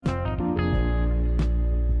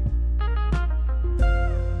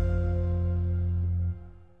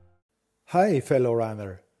Hi, fellow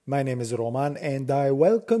runner. My name is Roman and I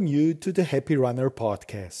welcome you to the Happy Runner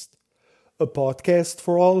podcast, a podcast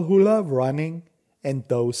for all who love running and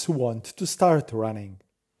those who want to start running.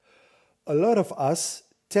 A lot of us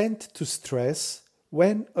tend to stress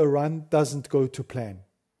when a run doesn't go to plan,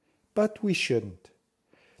 but we shouldn't.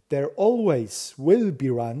 There always will be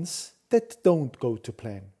runs that don't go to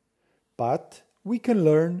plan, but we can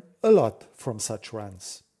learn a lot from such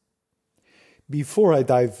runs. Before I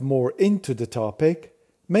dive more into the topic,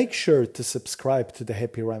 make sure to subscribe to the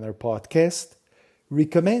Happy Runner podcast,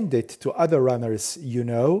 recommend it to other runners you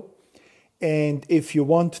know, and if you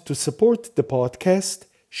want to support the podcast,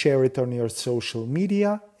 share it on your social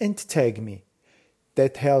media and tag me.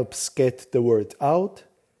 That helps get the word out,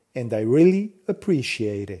 and I really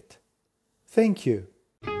appreciate it. Thank you.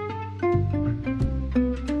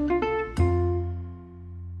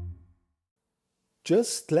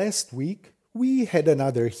 Just last week, we had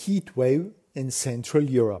another heat wave in Central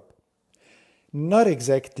Europe. Not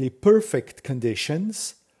exactly perfect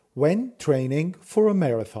conditions when training for a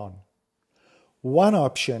marathon. One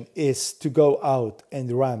option is to go out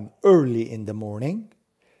and run early in the morning,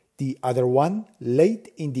 the other one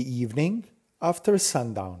late in the evening after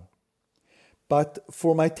sundown. But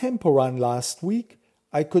for my tempo run last week,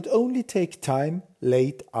 I could only take time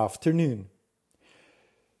late afternoon.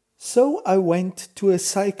 So I went to a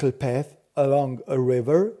cycle path along a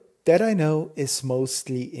river that I know is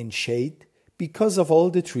mostly in shade because of all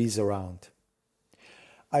the trees around.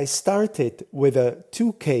 I started with a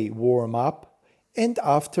 2K warm-up and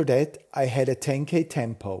after that I had a 10K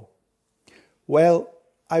tempo. Well,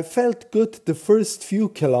 I felt good the first few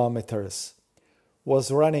kilometers.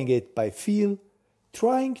 Was running it by feel,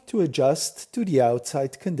 trying to adjust to the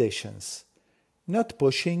outside conditions, not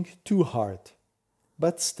pushing too hard,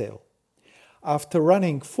 but still. After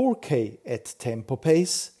running 4K at tempo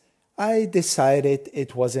pace, I decided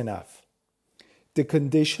it was enough. The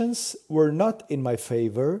conditions were not in my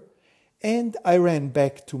favor, and I ran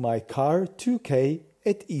back to my car 2K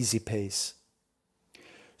at easy pace.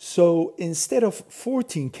 So instead of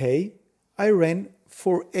 14K, I ran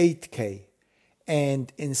for 8K,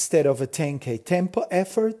 and instead of a 10K tempo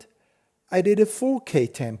effort, I did a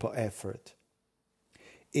 4K tempo effort.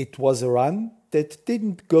 It was a run that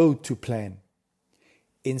didn't go to plan.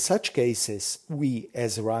 In such cases, we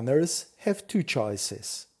as runners have two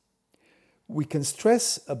choices. We can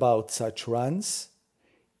stress about such runs,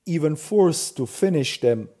 even forced to finish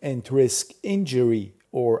them and risk injury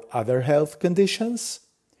or other health conditions,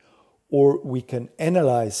 or we can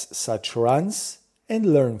analyze such runs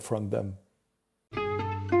and learn from them.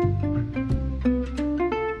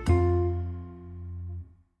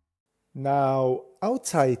 Now,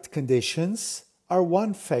 outside conditions are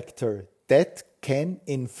one factor that can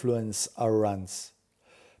influence our runs.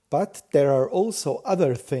 But there are also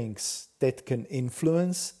other things that can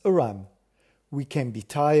influence a run. We can be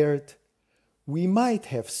tired, we might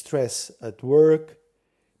have stress at work,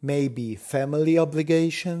 maybe family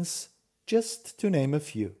obligations, just to name a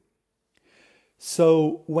few.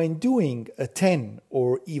 So when doing a 10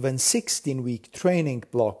 or even 16-week training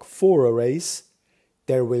block for a race,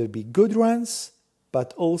 there will be good runs,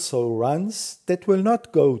 but also runs that will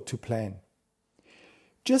not go to plan.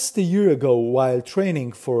 Just a year ago, while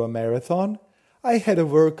training for a marathon, I had a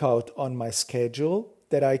workout on my schedule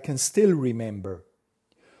that I can still remember.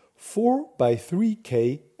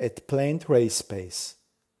 4x3K at planned race pace.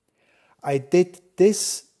 I did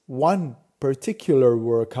this one particular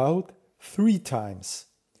workout 3 times,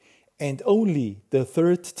 and only the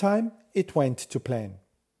third time it went to plan.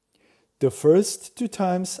 The first 2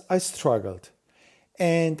 times I struggled,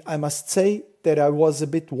 and I must say that I was a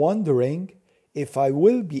bit wondering if I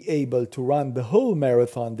will be able to run the whole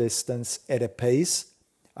marathon distance at a pace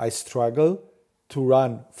I struggle to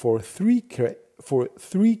run for 3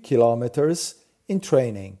 kilometers in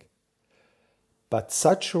training. But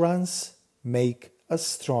such runs make us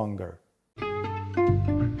stronger.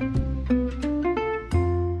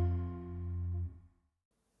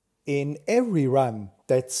 In every run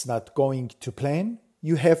that's not going to plan,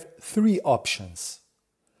 you have 3 options.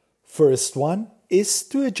 First one is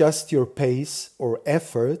to adjust your pace or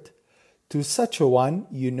effort to such a one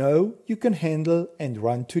you know you can handle and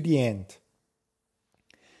run to the end.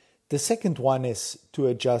 The second one is to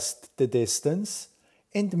adjust the distance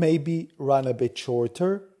and maybe run a bit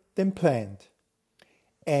shorter than planned.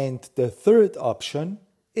 And the third option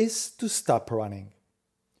is to stop running.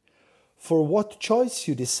 For what choice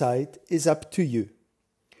you decide is up to you.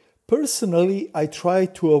 Personally, I try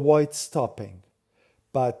to avoid stopping,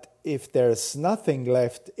 but if there's nothing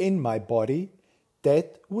left in my body,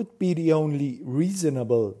 That would be the only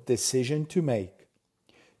reasonable decision to make.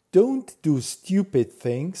 Don't do stupid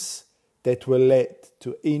things that will lead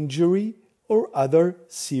to injury or other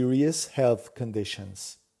serious health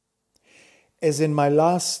conditions. As in my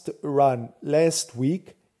last run last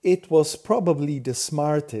week, it was probably the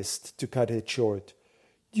smartest to cut it short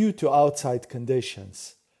due to outside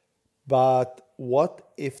conditions. But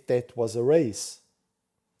what if that was a race?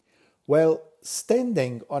 Well,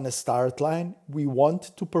 standing on a start line, we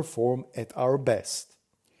want to perform at our best.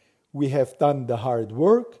 We have done the hard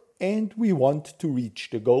work and we want to reach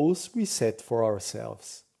the goals we set for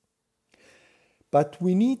ourselves. But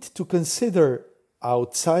we need to consider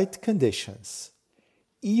outside conditions,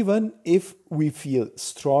 even if we feel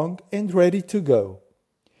strong and ready to go.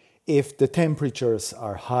 If the temperatures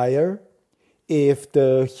are higher, if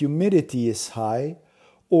the humidity is high,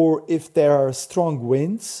 or if there are strong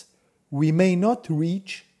winds, we may not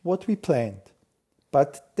reach what we planned.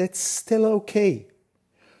 But that's still okay.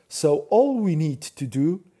 So all we need to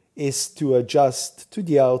do is to adjust to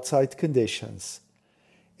the outside conditions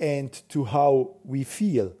and to how we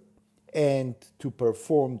feel and to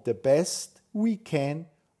perform the best we can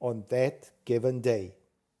on that given day.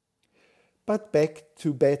 But back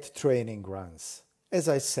to bad training runs. As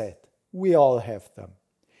I said, we all have them.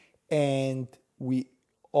 And we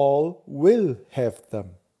all will have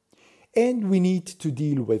them. And we need to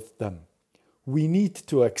deal with them. We need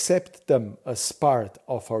to accept them as part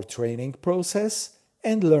of our training process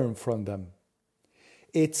and learn from them.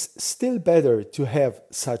 It's still better to have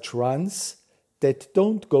such runs that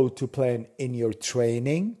don't go to plan in your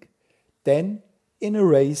training than in a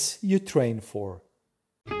race you train for.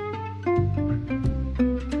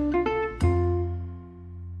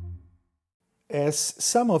 As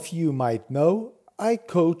some of you might know, I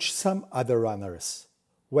coach some other runners.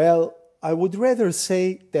 Well, I would rather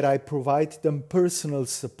say that I provide them personal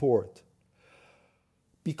support.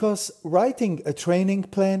 Because writing a training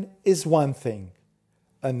plan is one thing.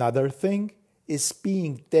 Another thing is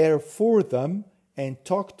being there for them and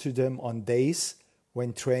talk to them on days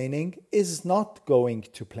when training is not going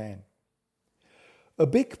to plan. A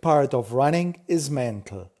big part of running is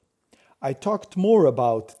mental. I talked more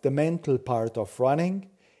about the mental part of running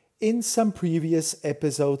in some previous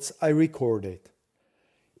episodes I recorded.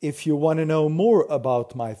 If you want to know more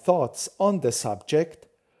about my thoughts on the subject,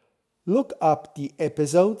 look up the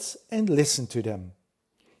episodes and listen to them.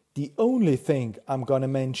 The only thing I'm going to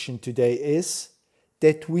mention today is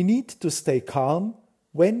that we need to stay calm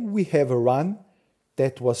when we have a run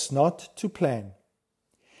that was not to plan.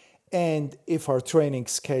 And if our training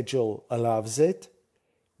schedule allows it,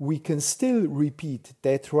 we can still repeat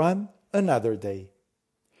that run another day.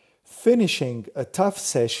 Finishing a tough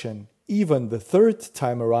session even the third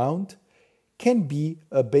time around can be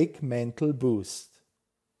a big mental boost.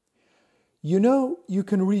 You know, you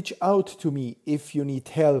can reach out to me if you need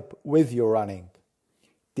help with your running.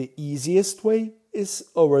 The easiest way is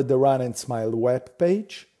over the Run and Smile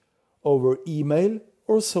webpage, over email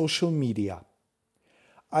or social media.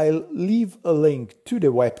 I'll leave a link to the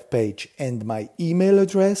webpage and my email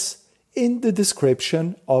address in the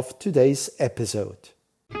description of today's episode.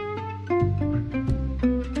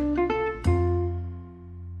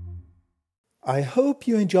 I hope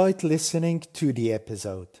you enjoyed listening to the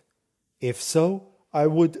episode. If so, I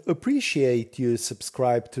would appreciate you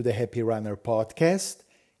subscribe to the Happy Runner podcast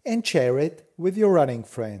and share it with your running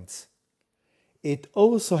friends. It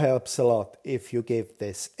also helps a lot if you give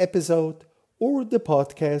this episode or the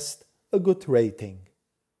podcast a good rating.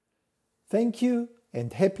 Thank you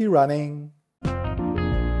and happy running!